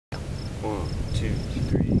1, 2,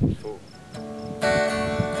 3, 4.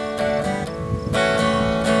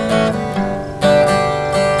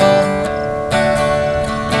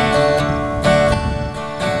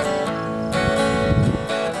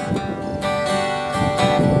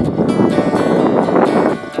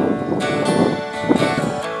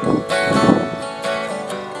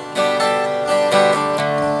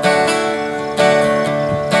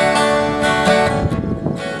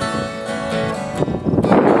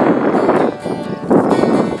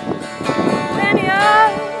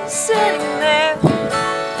 Sitting there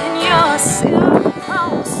in your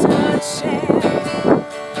silk-upholstered chair,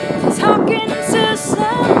 talking to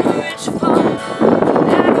some rich folk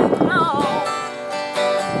that you know.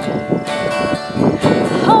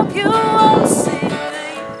 Hope you won't see me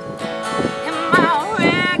in my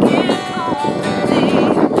ragged company.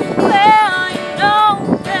 Well, you know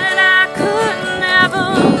that I could never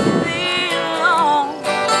be alone.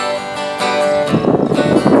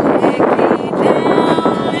 Take me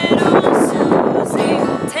down,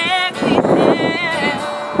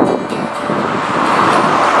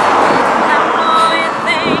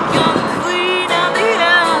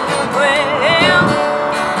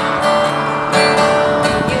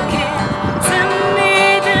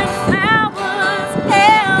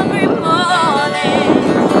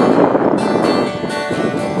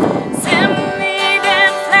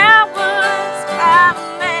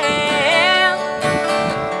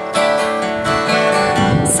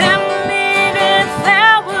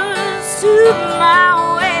 my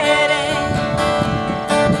wedding,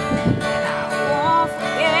 and I won't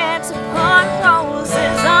forget to put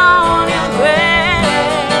roses on your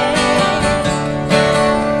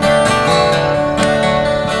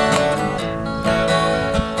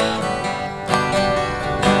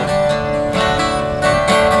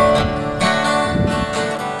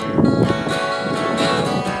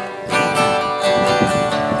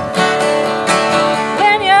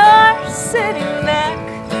when you're sitting back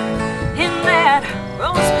in that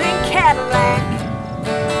rose-pink Cadillac,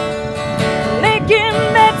 making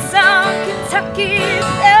bets on Kentucky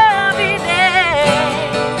every day.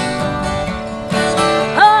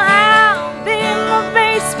 Oh, I'll be in the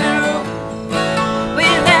basement room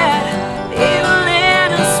with that evil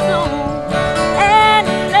little spoon and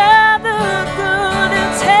another girl to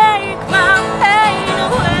take my pain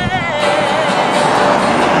away.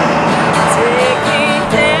 Take me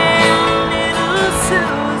down, little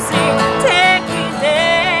Susie. Take me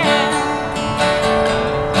down.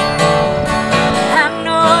 I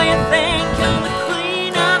know you think you're the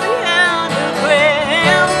queen of the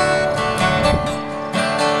underground,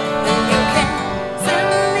 and you can send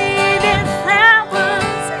me the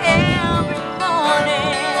flowers every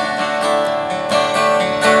morning.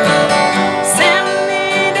 Send me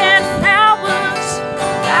the flowers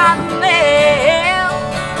by mail.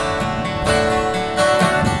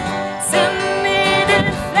 Send me the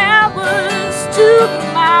flowers to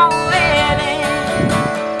my wedding.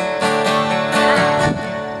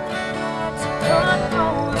 To put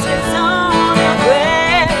roses on your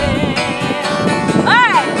grave.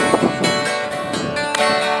 Hey!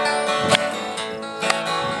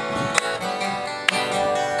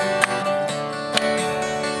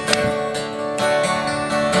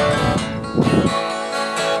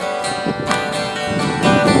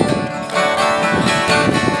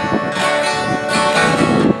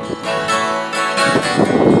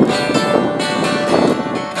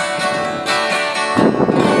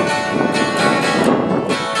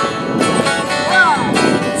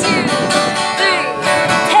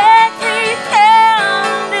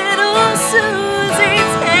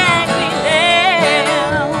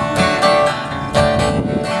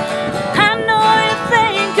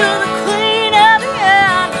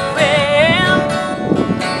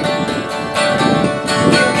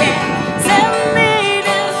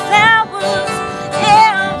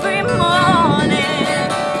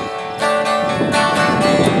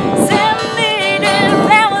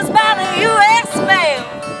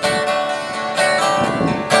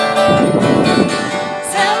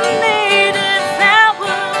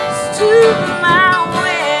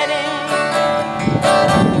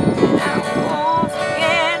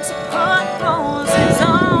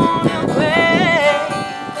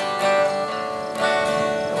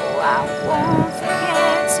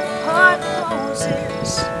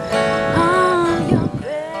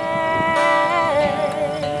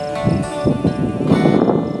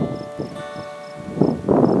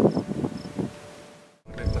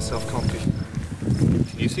 Make myself comfy.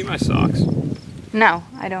 Can you see my socks? No,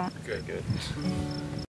 I don't. Good, good.